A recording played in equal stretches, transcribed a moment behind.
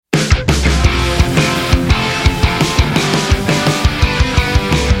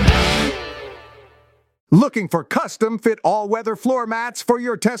Looking for custom-fit all-weather floor mats for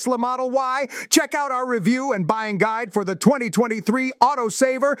your Tesla Model Y? Check out our review and buying guide for the 2023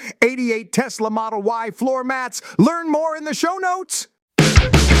 AUTOSAVER88 Tesla Model Y floor mats. Learn more in the show notes.